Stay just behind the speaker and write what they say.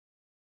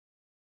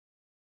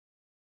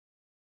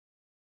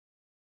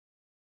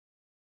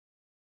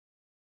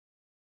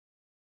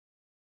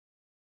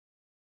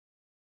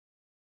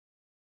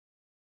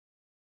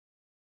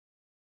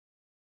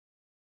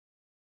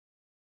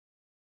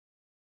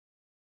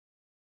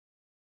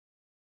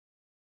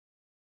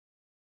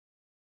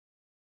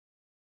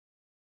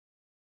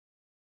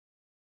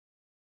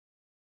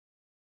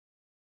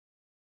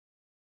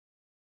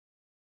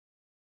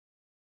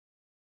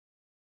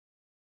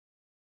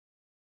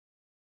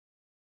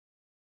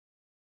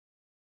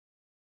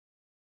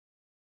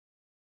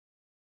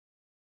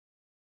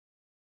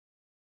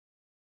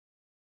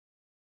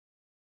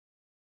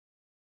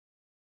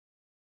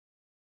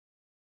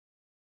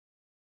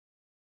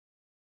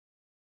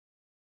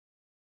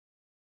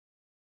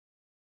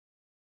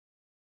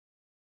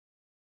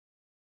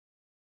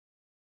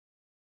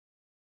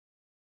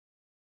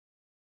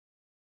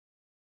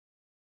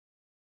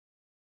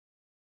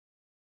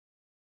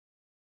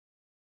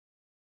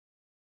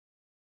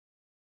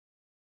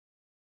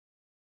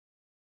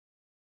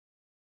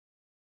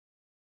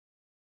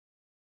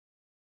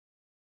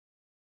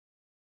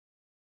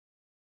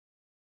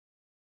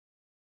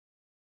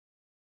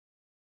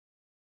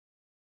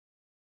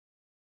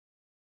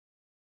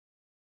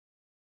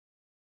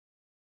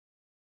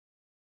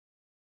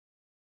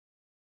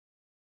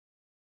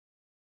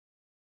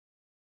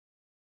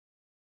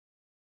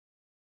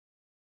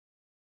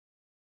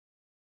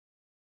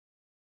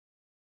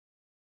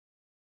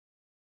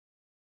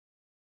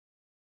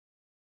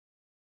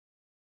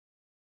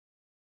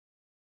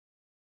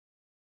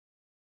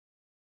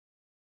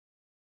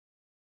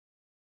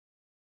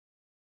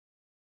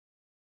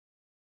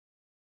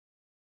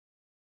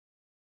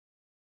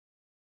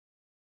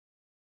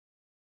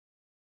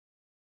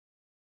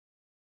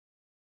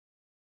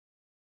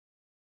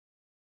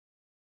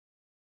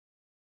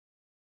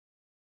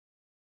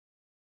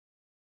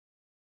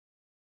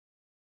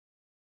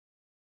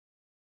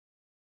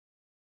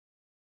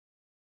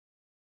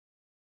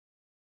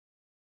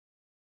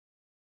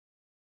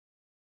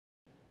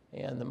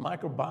And the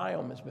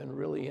microbiome has been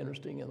really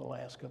interesting in the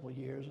last couple of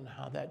years, and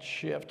how that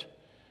shift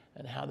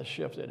and how the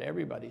shift that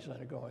everybody's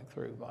undergoing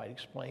through might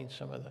explain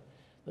some of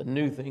the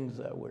new things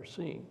that we're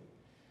seeing.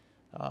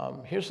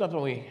 Here's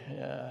something we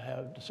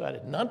have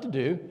decided not to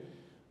do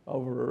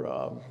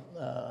over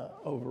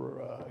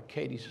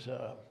Katie's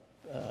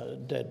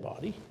dead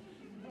body.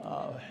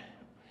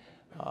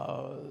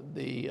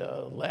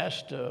 The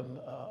last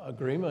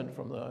agreement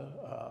from the,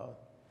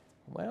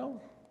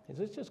 well, is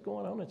this just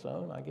going on its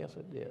own? I guess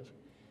it is.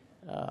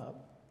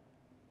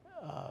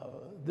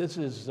 This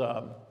is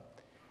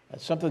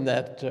something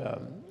that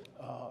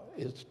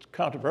is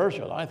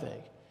controversial, I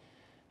think.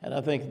 And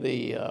I think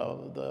the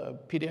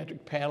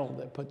pediatric panel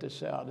that put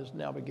this out is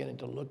now beginning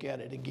to look at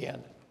it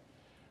again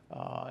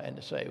and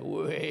to say,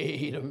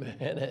 wait a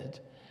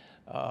minute.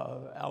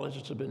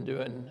 Allergists have been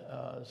doing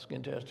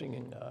skin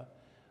testing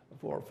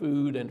for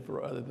food and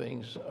for other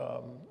things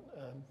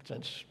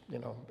since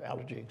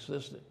allergy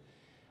existed.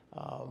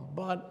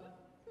 But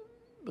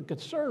the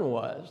concern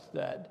was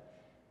that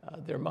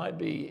there might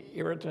be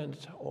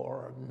irritants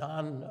or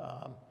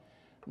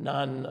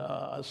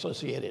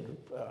non-associated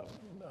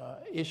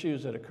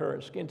issues that occur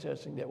in skin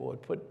testing that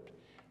would put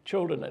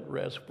children at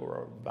risk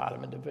for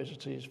vitamin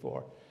deficiencies,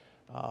 for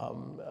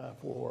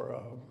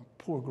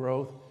poor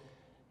growth,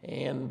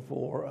 and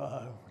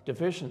for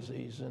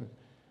deficiencies in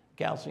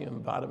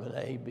calcium, vitamin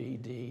A, B,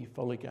 D,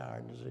 folic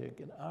iron, zinc,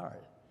 and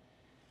iron.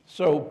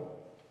 So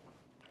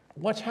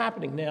what's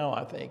happening now,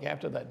 I think,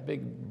 after that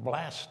big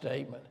blast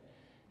statement,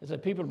 is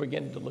that people are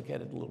beginning to look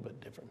at it a little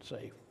bit different,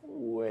 say,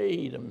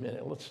 wait a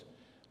minute,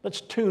 let's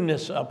tune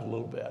this up a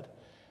little bit.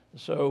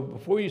 So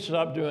before you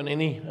stop doing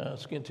any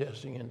skin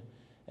testing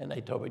in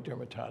atopic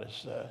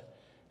dermatitis,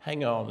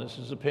 hang on, this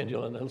is a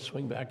pendulum, it'll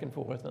swing back and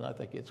forth, and I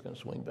think it's going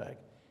to swing back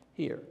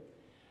here.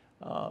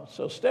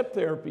 So step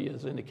therapy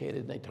is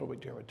indicated in atopic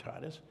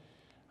dermatitis.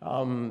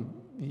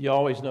 You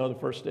always know the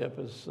first step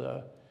is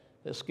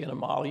the skin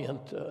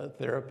emollient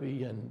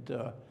therapy and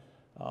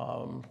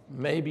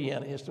maybe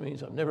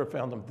antihistamines. I've never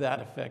found them that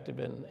effective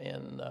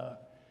in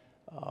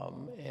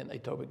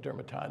atopic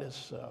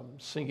dermatitis.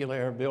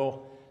 Singular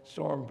Bill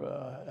Storm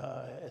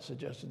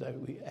suggested that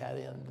we add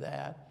in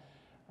that.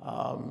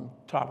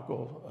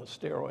 Topical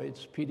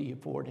steroids,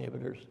 PDE4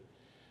 inhibitors,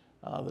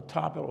 the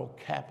topical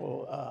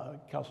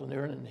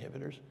calcineurin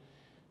inhibitors,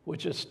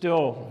 which is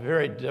still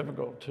very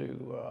difficult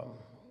to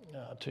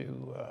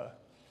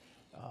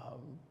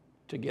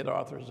get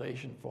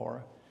authorization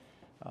for.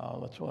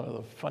 That's one of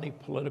the funny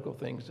political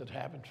things that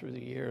happened through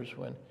the years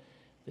when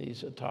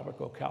these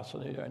topical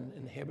calcineurin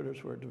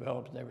inhibitors were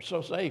developed, and they were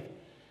so safe.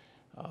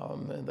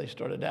 And they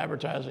started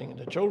advertising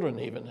to children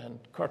even, and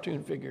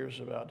cartoon figures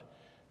about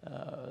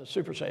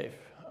super safe.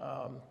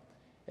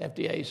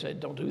 FDA said,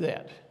 don't do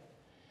that.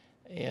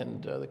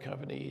 And the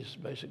companies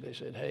basically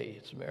said, hey,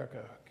 it's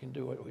America, can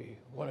do what we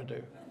want to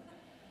do.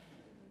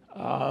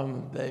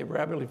 They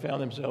rapidly found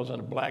themselves in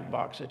a black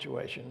box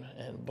situation,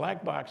 and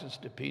black boxes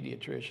to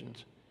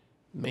pediatricians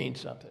mean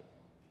something.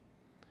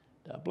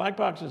 Now, black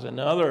boxes and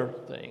other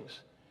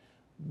things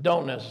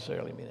don't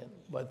necessarily mean it,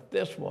 but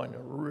this one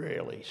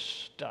really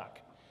stuck.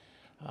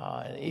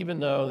 And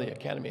even though the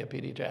Academy of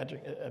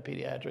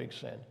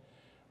Pediatrics and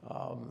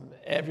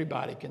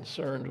everybody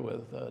concerned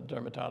with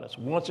dermatitis,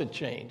 once it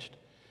changed,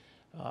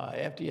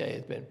 FDA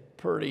has been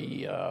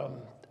pretty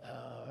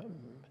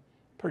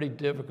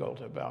difficult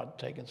about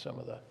taking some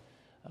of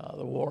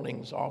the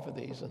warnings off of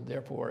these, and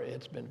therefore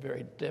it's been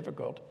very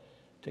difficult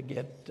to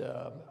get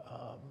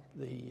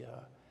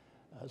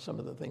some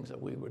of the things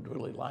that we would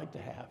really like to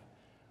have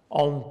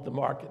on the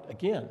market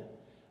again,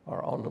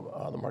 or on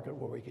the market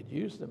where we could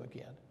use them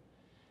again.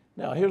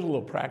 Now, here's a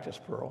little practice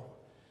pearl.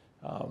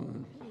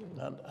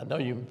 I know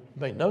you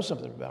may know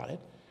something about it,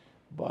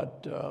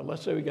 but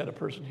let's say we got a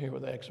person here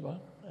with eczema,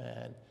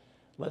 and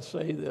let's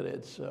say that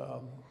it's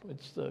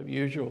the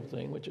usual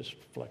thing, which is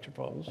flexor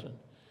pulse and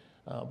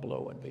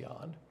below and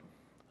beyond.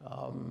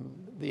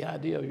 The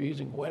idea of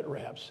using wet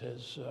wraps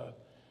has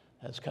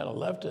kind of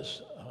left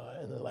us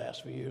in the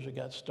last few years. We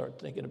got to start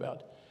thinking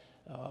about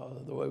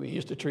the way we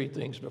used to treat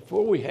things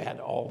before we had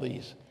all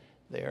these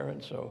there.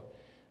 And so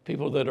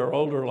people that are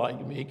older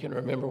like me can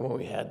remember when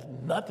we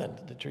had nothing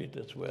to treat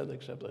this with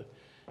except that,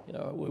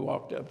 we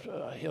walked up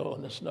a hill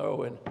in the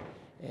snow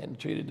and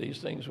treated these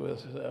things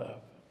with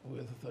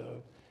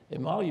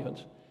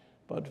emollients.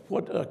 But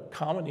what a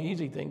common,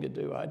 easy thing to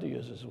do, I do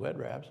use is wet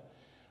wraps.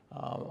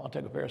 I'll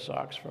take a pair of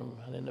socks from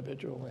an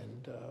individual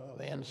and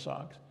Vans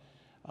socks,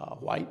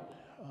 white.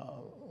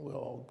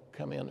 We'll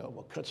come in and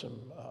we'll cut some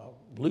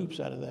loops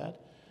out of that,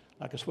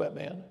 like a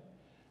sweatband,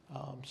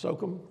 soak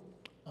them,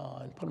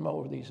 and put them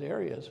over these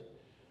areas.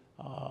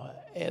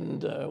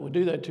 And we'll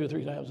do that 2 or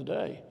 3 times a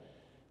day,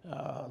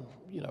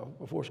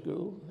 before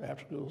school,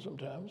 after school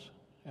sometimes,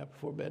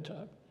 before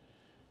bedtime.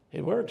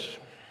 It works.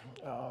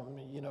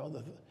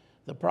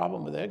 The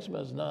problem with eczema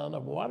is not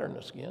enough water in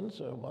the skin,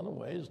 so one of the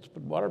ways is to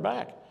put water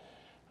back.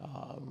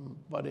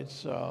 But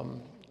it's a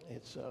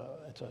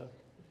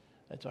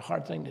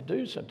hard thing to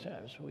do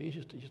sometimes. We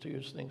used to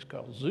use things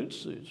called zoot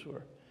suits,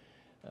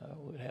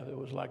 it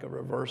was like a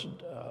reverse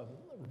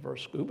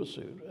scuba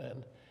suit.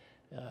 And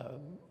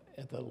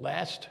at the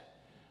last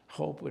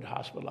hope, we'd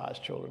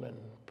hospitalize children and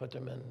put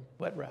them in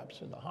wet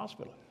wraps in the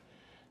hospital.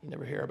 You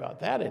never hear about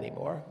that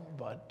anymore,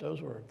 but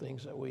those were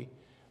things that we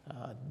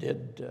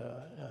did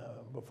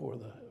before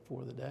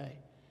the day.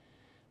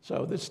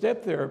 So the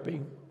step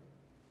therapy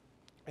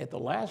at the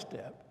last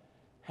step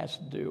has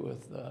to do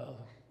with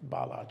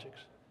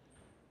biologics,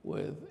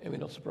 with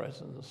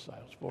immunosuppressants,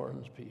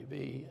 cytosporins,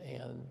 PUV,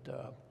 and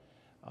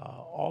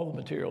all the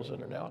materials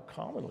that are now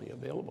commonly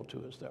available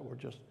to us that were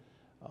just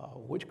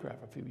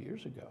witchcraft a few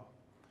years ago.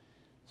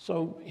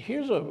 So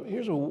here's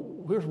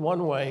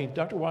one way.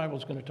 Dr.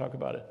 Weibel's going to talk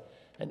about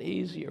an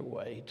easier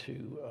way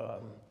to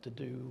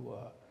do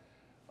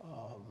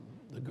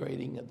the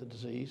grading of the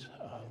disease.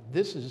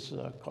 This is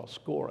called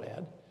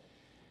SCORAD.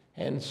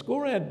 And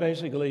SCORAD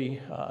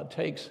basically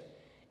takes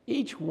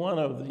each one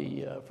of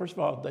the, first of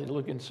all, they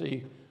look and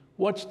see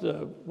what's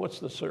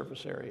the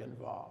surface area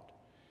involved.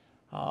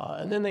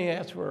 And then they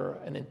ask for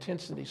an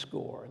intensity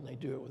score, and they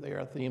do it with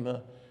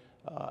erythema,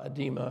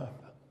 edema,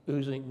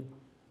 oozing,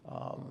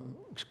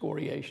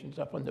 excoriations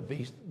up on the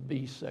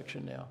B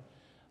section now,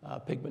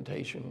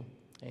 pigmentation,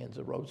 and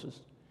xerosis,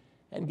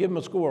 and give them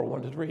a score,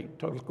 1 to 3,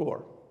 total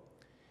score.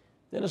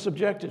 Then a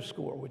subjective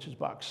score, which is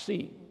box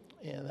C,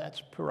 and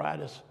that's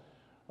pruritus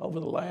over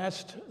the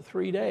last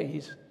 3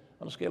 days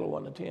on a scale of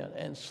 1 to 10,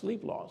 and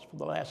sleep loss for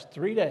the last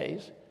 3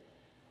 days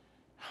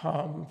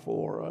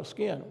for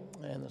skin.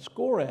 And the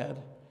SCORAD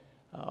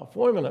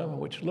formula,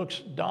 which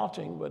looks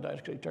daunting but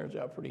actually turns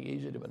out pretty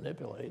easy to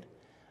manipulate,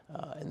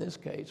 in this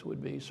case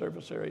would be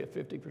surface area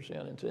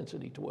 50%,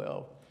 intensity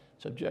 12,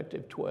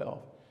 subjective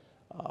 12.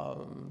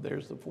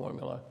 There's the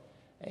formula,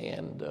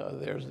 and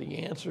there's the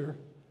answer.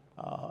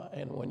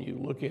 And when you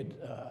look at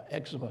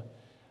eczema,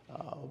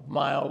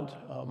 mild,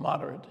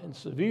 moderate, and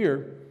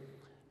severe,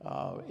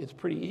 it's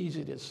pretty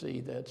easy to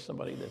see that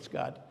somebody that's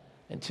got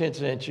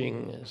intense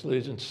itching, is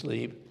losing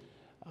sleep,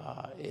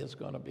 is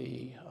going to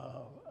be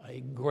a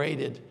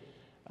graded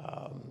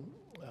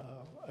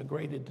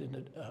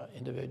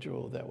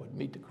individual that would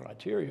meet the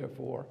criteria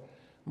for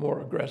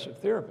more aggressive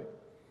therapy.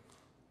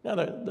 Now,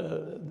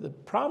 the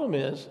problem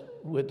is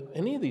with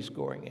any of these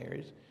scoring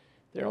areas,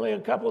 they're only a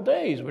couple of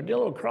days. We're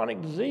dealing with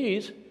chronic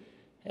disease,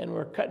 and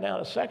we're cutting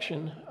out a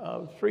section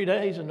of 3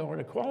 days in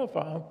order to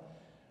qualify them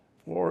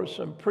for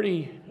some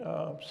pretty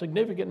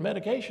significant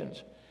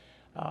medications.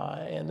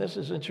 And this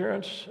is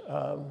insurance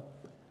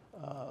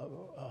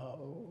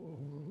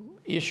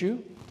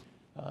issue.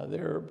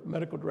 There are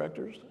medical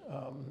directors.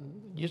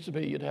 Used to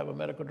be you'd have a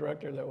medical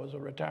director that was a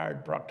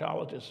retired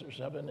proctologist or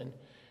something, and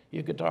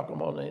you could talk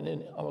them on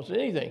almost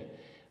anything.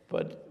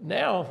 But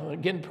now they're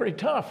getting pretty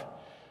tough,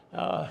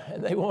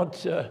 and they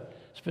want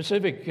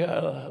specific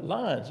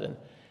lines. And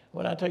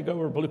when I take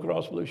over Blue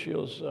Cross Blue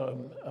Shield's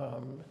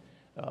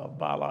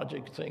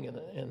biologic thing in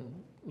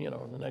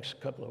the next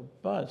couple of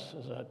months,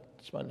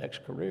 it's my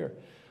next career,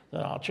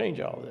 then I'll change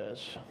all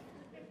this.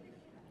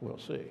 We'll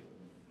see.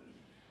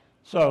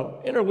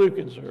 So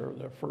interleukins are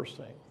the first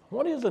thing.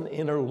 What is an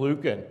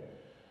interleukin?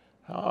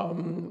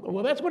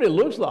 Well, that's what it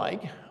looks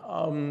like.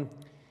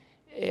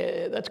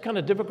 That's kind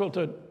of difficult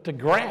to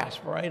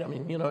grasp, right? I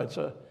mean,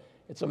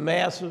 it's a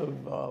mass of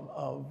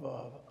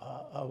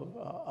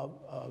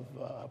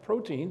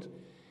proteins.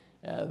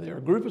 There are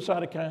a group of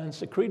cytokines,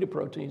 secreted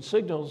proteins,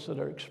 signals that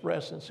are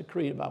expressed and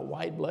secreted by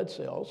white blood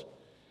cells,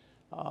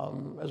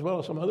 as well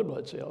as some other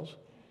blood cells.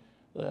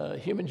 The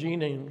human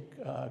gene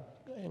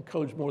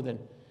encodes more than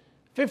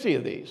 50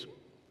 of these.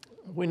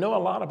 We know a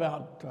lot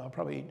about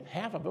probably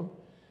half of them,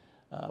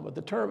 but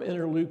the term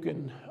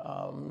interleukin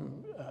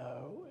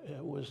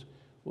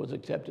was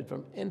accepted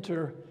from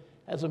inter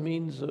as a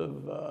means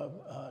of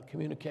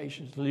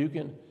communications,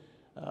 leukin,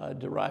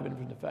 deriving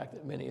from the fact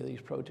that many of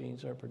these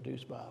proteins are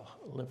produced by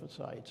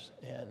lymphocytes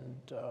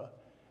and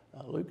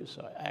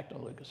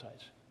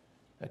actinoleukocytes.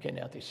 Okay,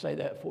 now if you say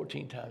that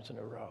 14 times in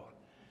a row,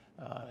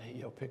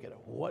 you'll pick it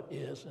up. What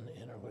is an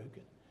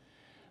interleukin?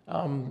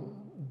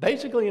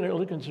 Basically,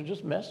 interleukins are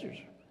just messengers.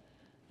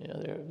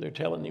 They're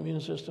telling the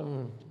immune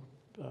system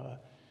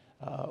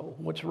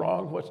what's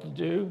wrong, what to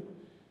do.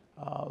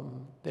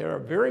 There are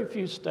very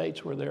few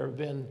states where there have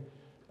been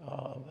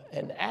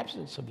an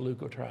absence of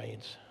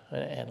leukotrienes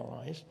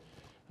analyzed.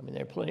 I mean,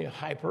 there are plenty of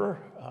hyper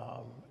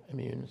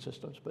immune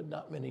systems, but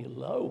not many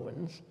low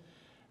ones.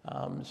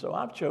 So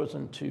I've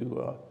chosen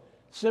to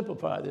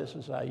simplify this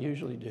as I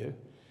usually do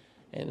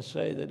and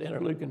say that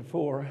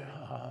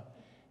interleukin-4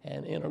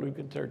 and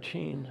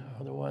interleukin-13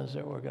 are the ones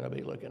that we're going to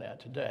be looking at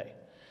today.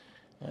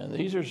 And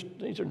these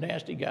are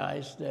nasty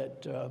guys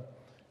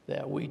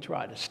that we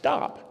try to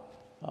stop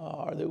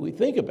or that we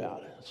think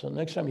about. So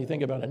next time you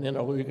think about an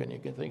interleukin, you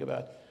can think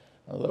about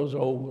those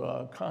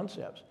old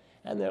concepts.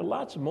 And there are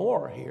lots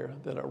more here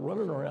that are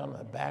running around in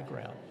the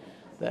background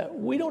that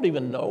we don't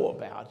even know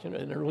about.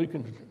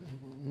 Interleukin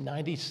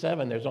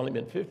 97, there's only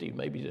been 50,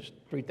 maybe just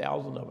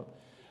 3,000 of them.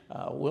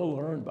 We'll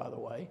learn, by the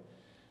way.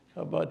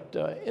 But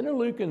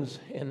interleukins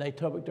in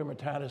atopic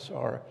dermatitis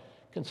are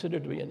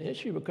considered to be an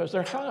issue because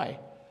they're high.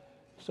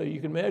 So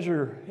you can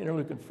measure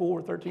interleukin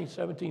 4, 13,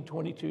 17,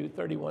 22,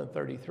 31,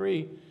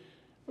 33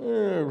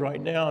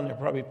 right now, and there are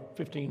probably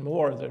 15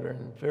 more that are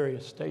in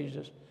various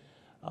stages.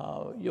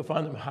 You'll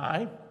find them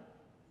high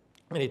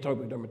in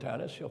atopic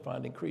dermatitis. You'll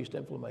find increased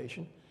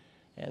inflammation,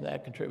 and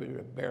that contributed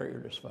to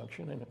barrier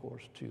dysfunction and, of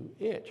course, to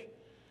itch.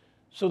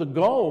 So the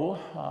goal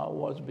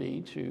was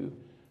to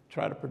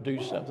try to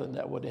produce something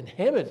that would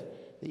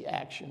inhibit the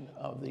action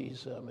of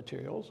these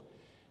materials.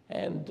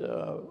 And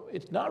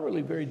it's not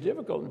really very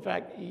difficult. In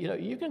fact, you know,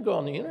 you can go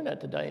on the internet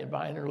today and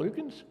buy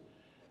interleukins.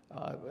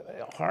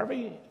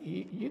 Harvey,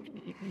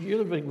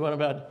 you've been going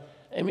about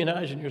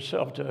immunizing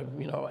yourself to,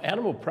 you know,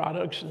 animal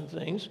products and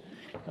things.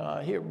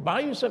 Here,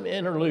 buy you some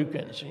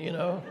interleukins, you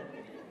know.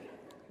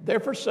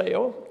 They're for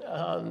sale.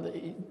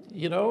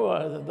 You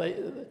know,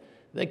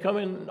 they come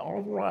in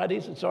all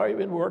varieties. It's already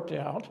been worked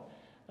out.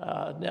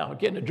 Now,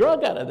 getting a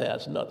drug out of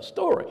that's another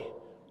story.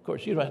 Of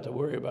course, you don't have to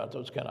worry about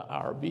those kind of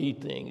RB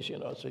things, you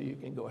know, so you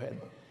can go ahead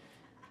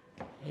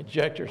and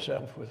inject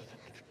yourself with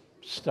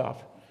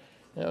stuff.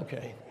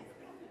 Okay.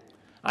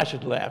 I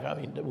should laugh. I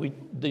mean,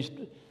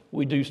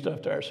 we do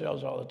stuff to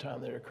ourselves all the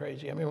time that are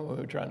crazy. I mean, when we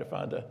were trying to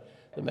find the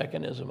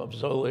mechanism of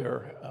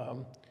Xolair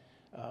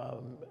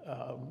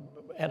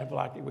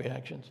anaphylactic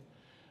reactions,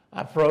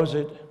 I froze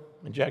it,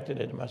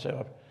 injected it in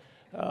myself,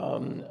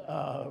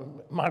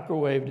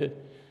 microwaved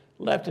it,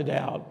 left it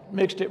out,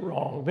 mixed it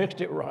wrong,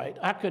 mixed it right.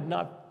 I could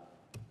not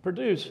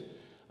produce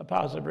a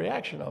positive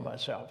reaction on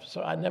myself.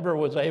 So I never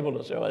was able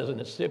to say, oh, as an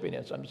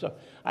incipient. So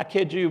I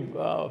kid you,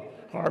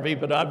 Harvey,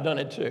 but I've done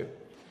it too.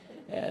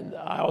 And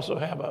I also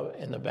have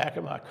in the back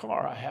of my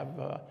car, I have,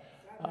 that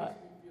makes me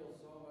feel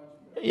so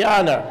much better. Yeah,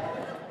 I know.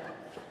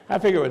 I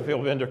figure it would feel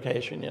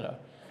vindication, you know.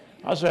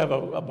 I also have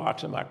a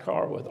box in my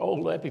car with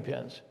old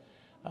EpiPens.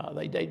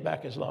 They date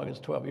back as long as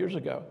 12 years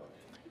ago.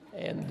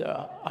 And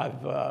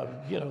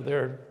you know,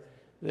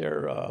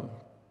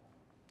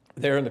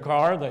 they're in the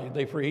car,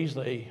 they freeze,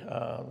 they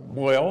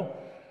boil,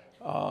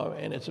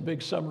 and it's a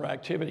big summer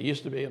activity. It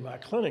used to be in my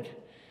clinic.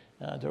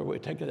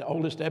 We'd take the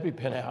oldest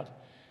EpiPen out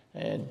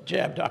and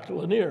jab Dr.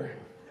 Lanier.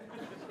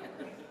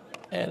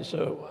 And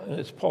so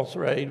its pulse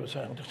rate was,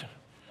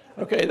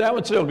 okay, that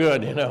one's still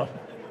good, you know.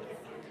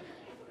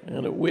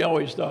 And we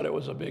always thought it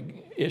was a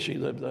big issue,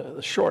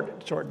 the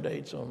short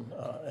dates on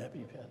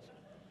EpiPens.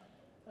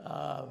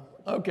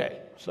 Okay,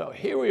 so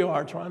here we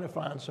are trying to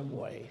find some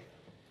way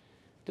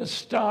to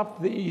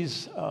stop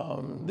these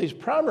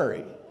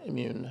primary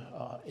immune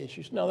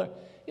issues. Now,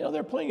 there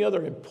are plenty of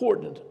other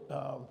important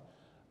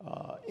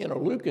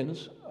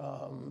interleukins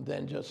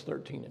than just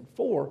 13 and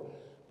 4,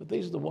 but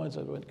these are the ones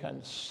that have been kind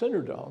of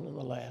centered on in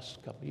the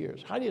last couple of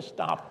years. How do you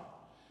stop them?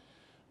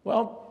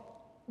 Well,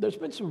 there's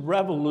been some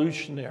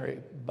revolutionary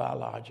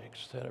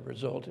biologics that have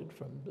resulted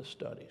from the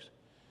studies.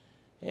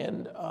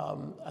 And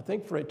I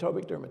think for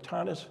atopic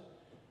dermatitis,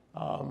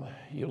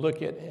 you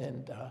look at,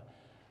 and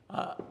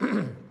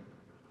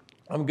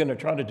I'm going to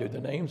try to do the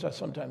names. I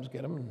sometimes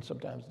get them and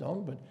sometimes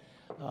don't, but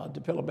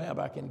dupilumab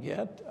I can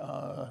get.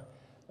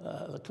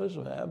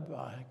 Latuzumab,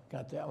 I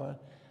got that one.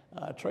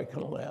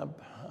 Tricolumab,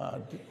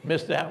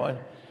 missed that one.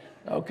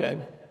 Okay.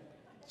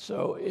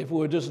 So if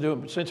we're just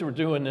doing, since we're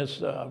doing this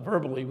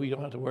verbally, we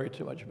don't have to worry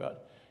too much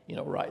about, you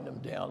know, writing them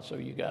down. So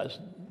you guys,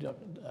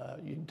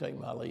 you can take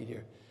my lead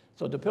here.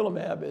 So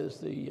dupilumab is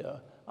the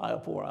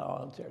IL-4,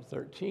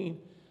 IL-13.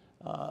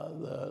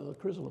 The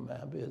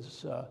latuzumab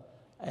is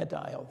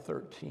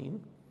anti-IL-13.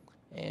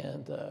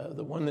 And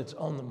the one that's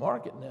on the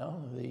market now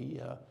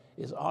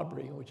is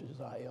Aubrey, which is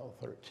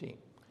IL-13.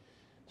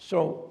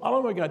 So all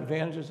of them got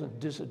advantages and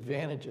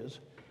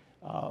disadvantages.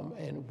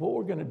 And what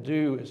we're going to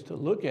do is to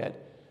look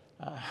at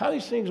how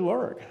these things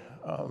work.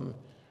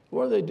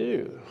 What do they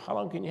do? How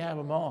long can you have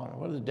them on?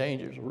 What are the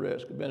dangers,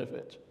 risks,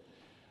 benefits?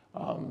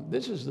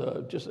 This is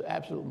just an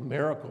absolute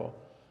miracle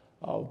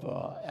of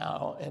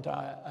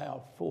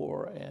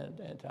anti-IL-4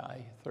 and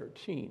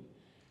anti-13.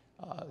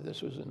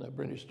 This was in the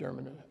British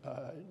Journal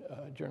of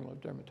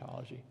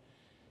Dermatology.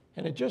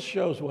 And it just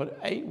shows what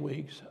 8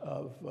 weeks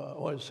of,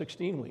 or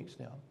 16 weeks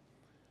now,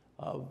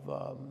 of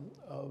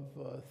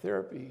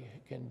therapy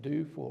can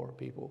do for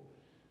people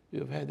who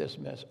have had this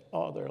mess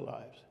all their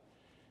lives.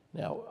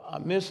 Now, I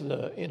missed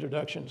the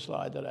introduction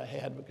slide that I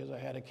had because I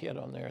had a kid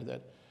on there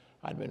that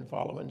I'd been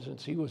following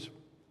since he was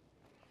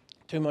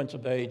 2 months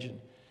of age, and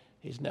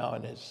he's now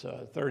in his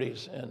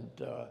 30s, and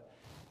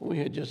we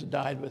had just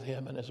died with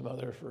him and his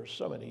mother for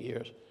so many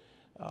years.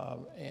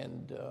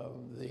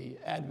 The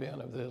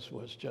advent of this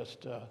was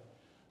just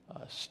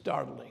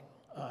startling.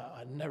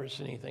 I'd never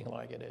seen anything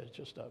like it. It's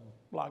just a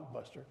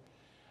blockbuster.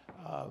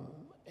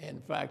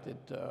 In fact,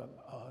 it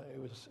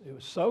was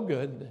so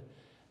good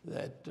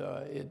that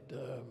it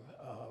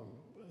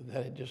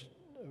just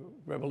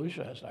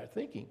revolutionized our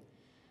thinking.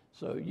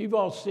 So you've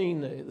all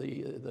seen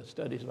the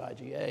studies of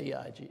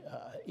IgA,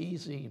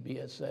 EASI,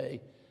 BSA,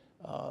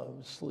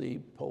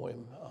 sleep,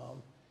 POEM.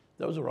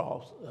 Those are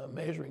all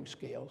measuring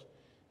scales,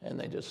 and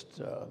they just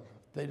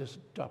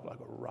drop like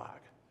a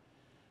rock.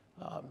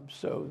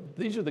 So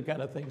these are the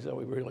kind of things that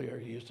we really are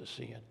used to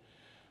seeing.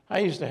 I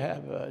used to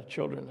have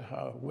children,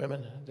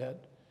 women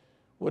that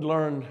would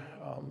learn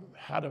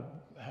how to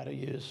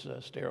use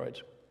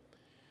steroids.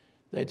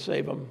 They'd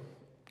save them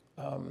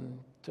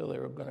till they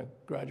were going to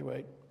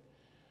graduate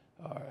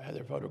or have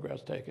their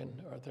photographs taken,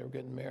 or if they were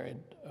getting married.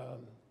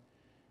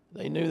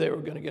 They knew they were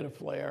going to get a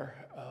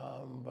flare,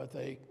 but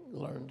they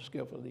learned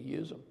skillfully to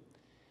use them.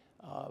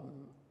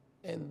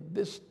 And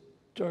this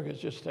drug has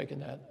just taken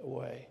that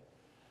away.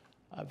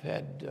 I've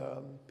had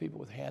people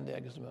with hand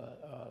eczema,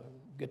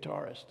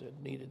 guitarists that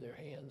needed their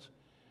hands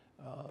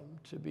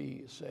to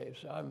be saved.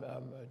 So I'm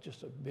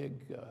just a big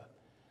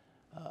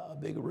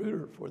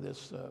rooter for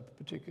this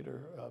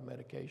particular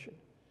medication.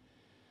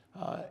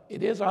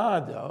 It is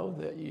odd, though,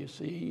 that you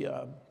see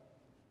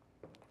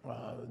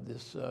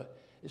this,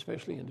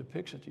 especially in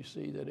depictions, you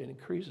see that it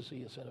increases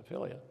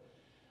eosinophilia.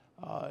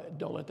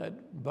 Don't let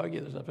that bug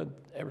you. There's nothing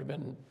ever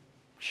been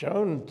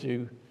shown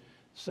to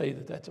say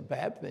that that's a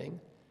bad thing,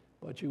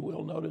 but you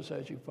will notice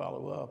as you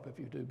follow up, if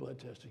you do blood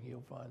testing,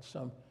 you'll find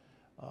some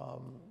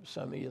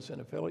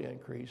eosinophilia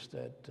increase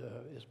that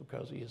is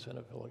because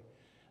eosinophilic,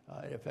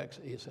 it affects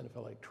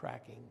eosinophilic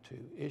tracking to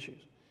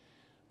issues.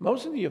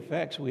 Most of the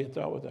effects we had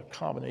thought was a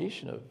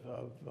combination of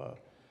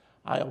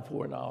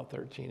IL-4 and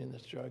IL-13 in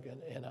this drug,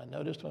 and I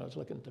noticed when I was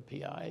looking at the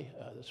PI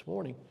this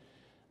morning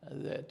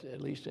that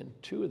at least in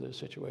 2 of the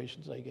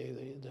situations they gave,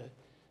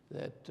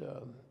 that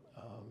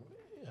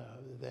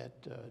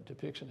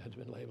Dupixent has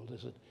been labeled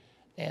as an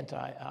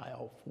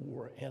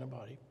anti-IL-4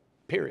 antibody,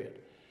 period.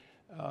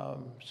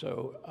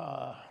 So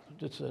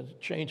it's a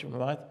change from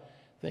my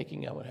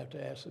thinking. I'm going to have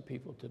to ask the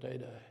people today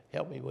to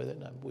help me with it,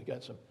 and we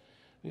got some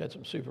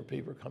super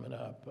people coming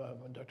up.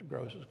 Dr.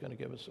 Gross is going to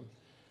give us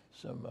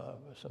some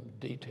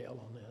detail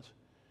on this,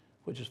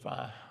 which is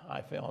fine.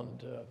 I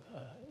found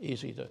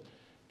easy to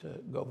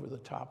go over the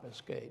top and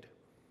skate.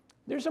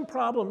 There's some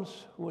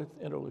problems with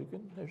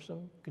interleukin. There's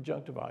some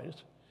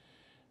conjunctivitis.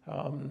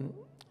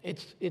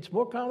 It's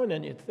more common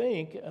than you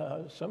think.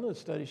 Some of the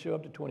studies show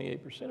up to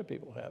 28% of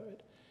people have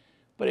it,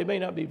 but it may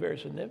not be very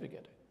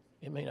significant.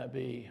 It may not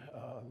be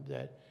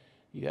that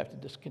you have to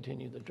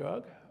discontinue the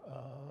drug,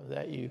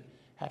 that you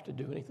have to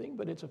do anything,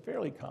 but it's a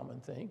fairly common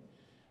thing.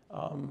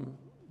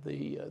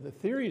 The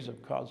theories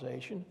of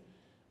causation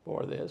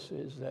for this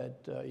is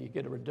that you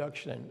get a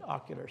reduction in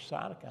ocular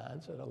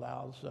cytokines that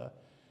allows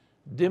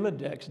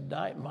Demodex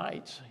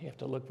mites, you have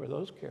to look for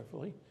those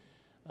carefully,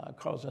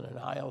 causing an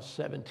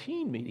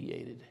IL-17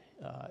 mediated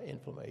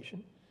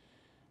inflammation.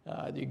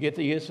 You get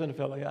the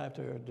eosinophilia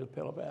after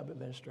dupilumab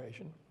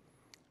administration,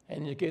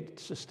 and you get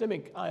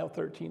systemic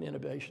IL-13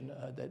 inhibition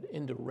that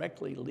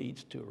indirectly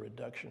leads to a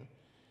reduction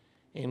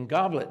in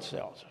goblet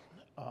cells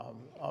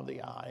of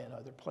the eye and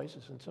other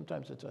places, and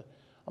sometimes it's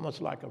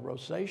almost like a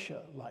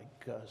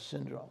rosacea-like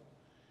syndrome.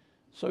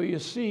 So you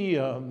see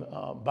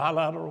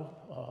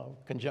bilateral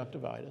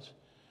conjunctivitis.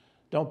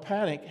 Don't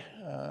panic.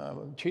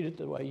 Treat it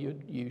the way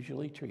you'd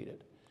usually treat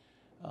it.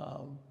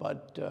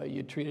 But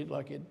you treat it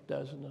like it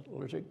does in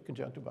allergic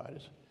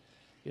conjunctivitis.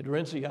 You'd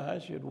rinse the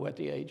eyes, you'd wet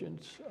the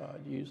agents,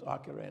 use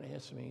ocular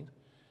antihistamines.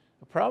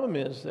 The problem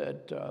is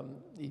that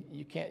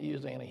you can't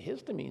use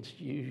antihistamines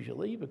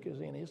usually because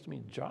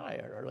antihistamines dry,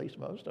 or at least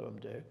most of them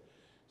do.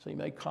 So you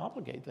may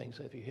complicate things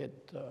if you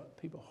hit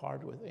people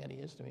hard with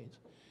antihistamines.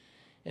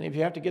 And if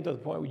you have to get to the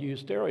point where you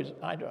use steroids,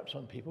 eye drops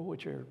on people,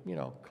 which are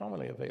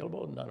commonly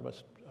available, and none of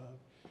us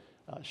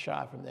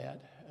shy from that,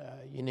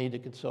 you need to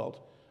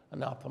consult an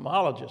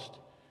ophthalmologist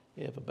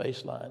if a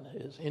baseline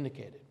is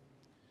indicated.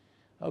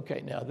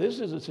 Okay, now this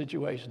is a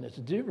situation that's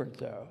different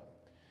though.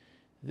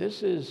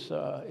 This is,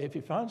 if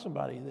you find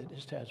somebody that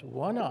just has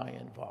one eye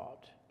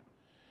involved,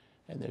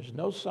 and there's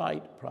no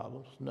sight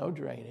problems, no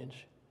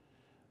drainage,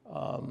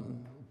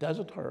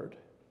 doesn't hurt,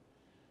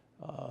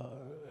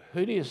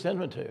 who do you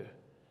send them to?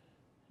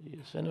 Do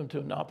you send them to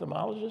an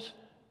ophthalmologist?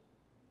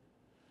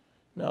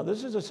 Now,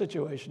 this is a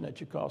situation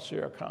that you call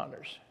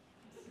seroconders.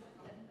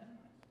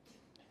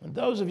 And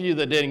those of you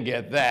that didn't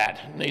get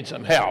that need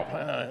some help.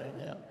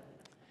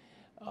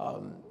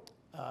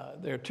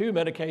 There are 2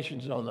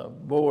 medications on the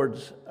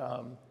boards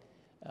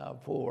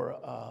for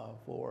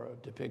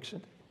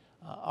Dupixent,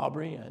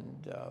 Aubrey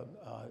and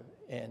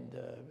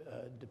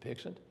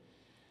Dupixent.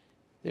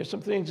 There's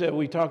some things that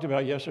we talked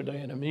about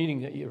yesterday in a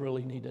meeting that you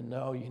really need to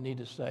know. You need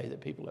to say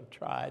that people have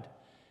tried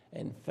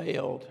and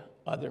failed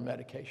other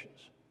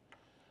medications,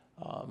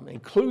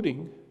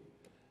 including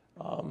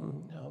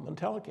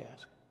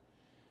Montelukast.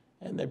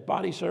 And their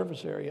body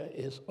surface area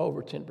is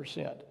over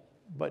 10%.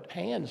 But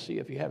hands, see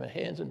if you have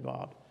hands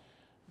involved,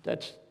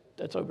 that's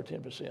over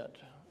 10%.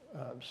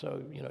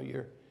 So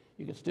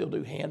you can still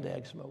do hand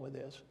eczema with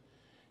this.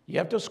 You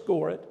have to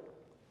score it.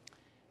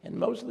 And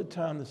most of the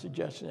time the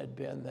suggestion had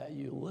been that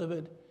you live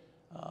it,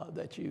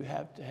 that you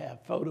have to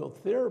have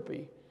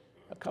phototherapy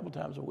a couple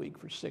times a week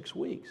for 6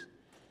 weeks.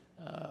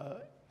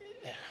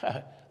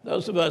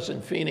 Those of us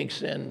in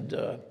Phoenix and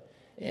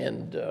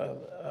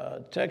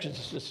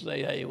Texas just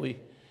say, hey, we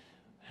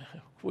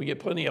get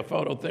plenty of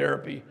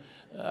phototherapy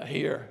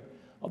here,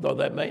 although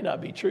that may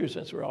not be true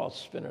since we're all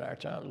spending our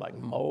time like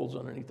moles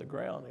underneath the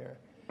ground here.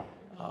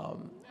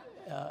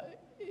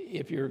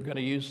 If you're going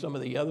to use some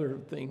of the other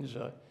things,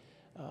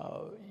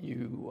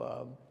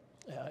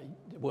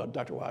 well,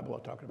 Dr.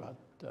 Weibel talked about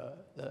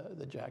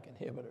the JAK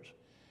inhibitors.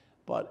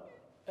 But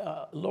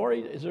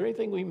Lori, is there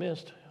anything we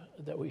missed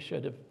that we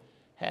should have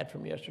had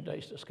from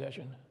yesterday's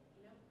discussion?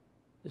 No.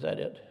 Is that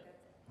it?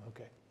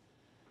 Okay.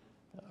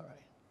 All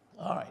right.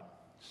 All right.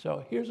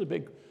 So here's a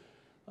big,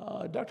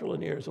 Dr.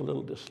 Lanier is a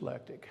little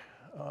dyslexic.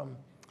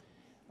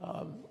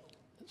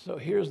 So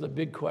here's the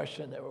big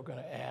question that we're going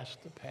to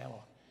ask the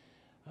panel.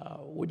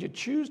 Would you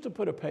choose to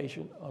put a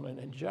patient on an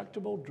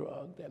injectable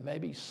drug that may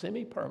be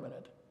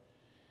semi-permanent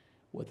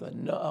with a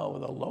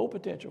low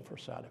potential for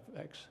side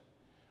effects,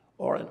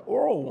 or an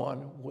oral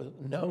one with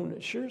known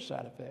sure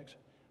side effects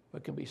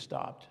but can be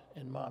stopped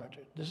and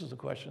monitored? This is the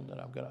question that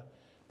I'm going to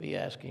be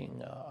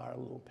asking our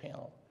little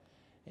panel.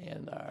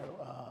 And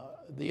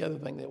the other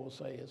thing that we'll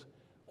say is,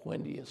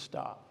 when do you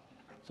stop?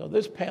 So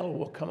this panel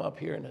will come up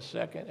here in a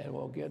second, and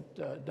we'll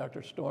get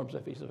Dr. Storms,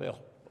 if he's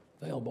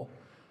available,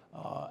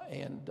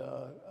 and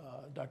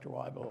Dr.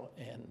 Weibel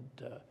and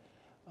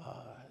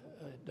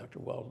Dr.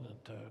 Weldon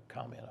to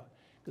comment on.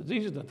 Because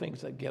these are the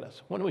things that get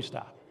us. When do we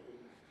stop?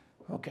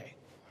 Okay.